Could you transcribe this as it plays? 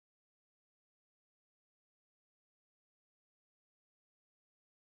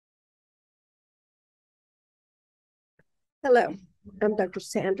Hello, I'm Dr.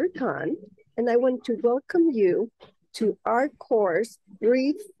 Sandra Kahn, and I want to welcome you to our course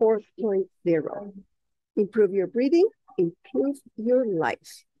Breathe 4.0. Improve your breathing, improve your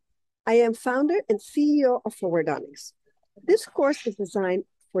life. I am founder and CEO of Forwardontics. This course is designed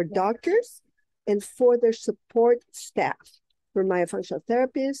for doctors and for their support staff, for myofunctional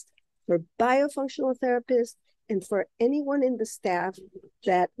therapists, for biofunctional therapists, and for anyone in the staff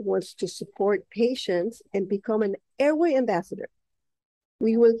that wants to support patients and become an airway ambassador.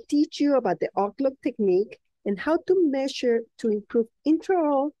 We will teach you about the Outlook technique and how to measure to improve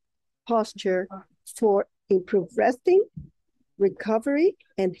intraoral posture for improved resting, recovery,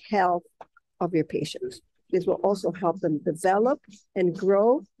 and health of your patients. This will also help them develop and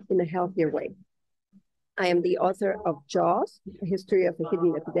grow in a healthier way. I am the author of JAWS, A History of the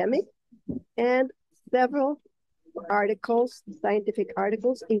Hidden Epidemic, and several articles, scientific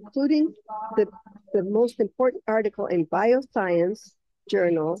articles, including the most important article in Bioscience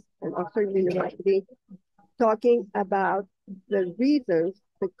Journal and Oxford University, talking about the reasons,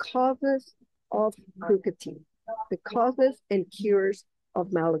 the causes of crooked teeth, the causes and cures of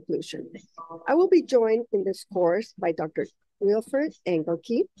malocclusion. I will be joined in this course by Dr.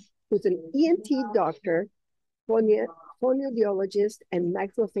 Engelke, who's an ENT doctor, phonoaudiologist, and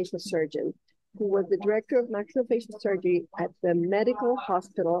maxillofacial surgeon, who was the director of maxillofacial surgery at the medical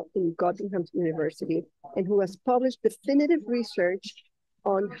hospital in Göttingen University, and who has published definitive research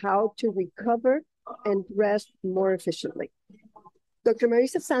on how to recover and rest more efficiently. Dr.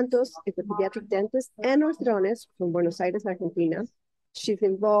 Marisa Santos is a pediatric dentist and orthodontist from Buenos Aires, Argentina. She's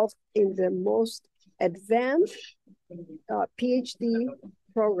involved in the most advanced PhD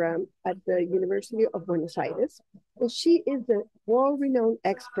program at the University of Buenos Aires. And she is a world-renowned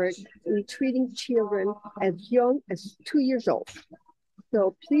expert in treating children as young as 2 years old.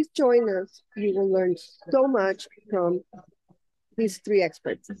 So please join us. You will learn so much from these three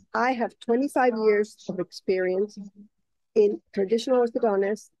experts. I have 25 years of experience in traditional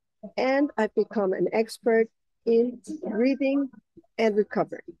orthodontist, and I've become an expert in breathing and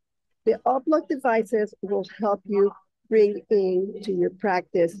recovery. The Outlook devices will help you bring into your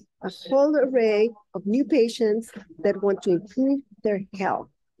practice a whole array of new patients that want to improve their health.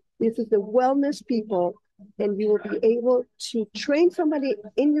 This is the wellness people, and you will be able to train somebody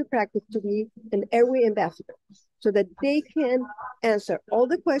in your practice to be an airway ambassador so that they can answer all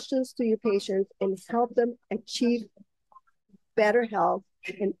the questions to your patients and help them achieve better health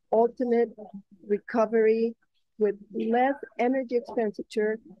and ultimate recovery with less energy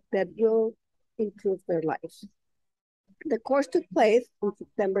expenditure that will improve their lives. The course took place in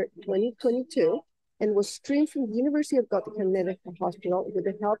September 2022 and was streamed from the University of Göttingen Medical Hospital with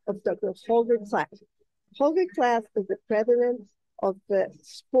the help of Dr. Holger Klaas. Holger Klaas is the president of the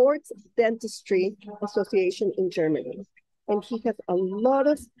Sports Dentistry Association in Germany. And he has a lot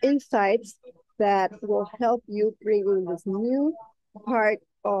of insights that will help you bring in this new part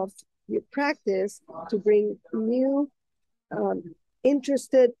of your practice to bring new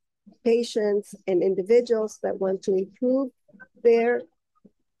interested patients and individuals that want to improve their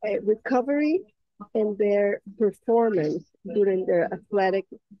recovery and their performance during their athletic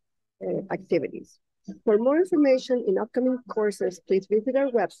activities. For more information in upcoming courses, please visit our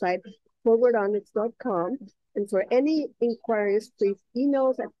website, forwardontics.com. And for any inquiries, please email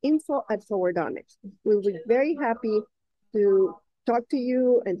us at info@Forwardontics. We'll be very happy to talk to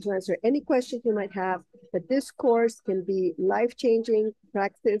you and to answer any questions you might have. But this course can be life-changing,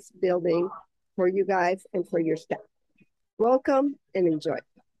 practice building for you guys and for your staff. Welcome and enjoy.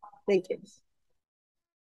 Thank you.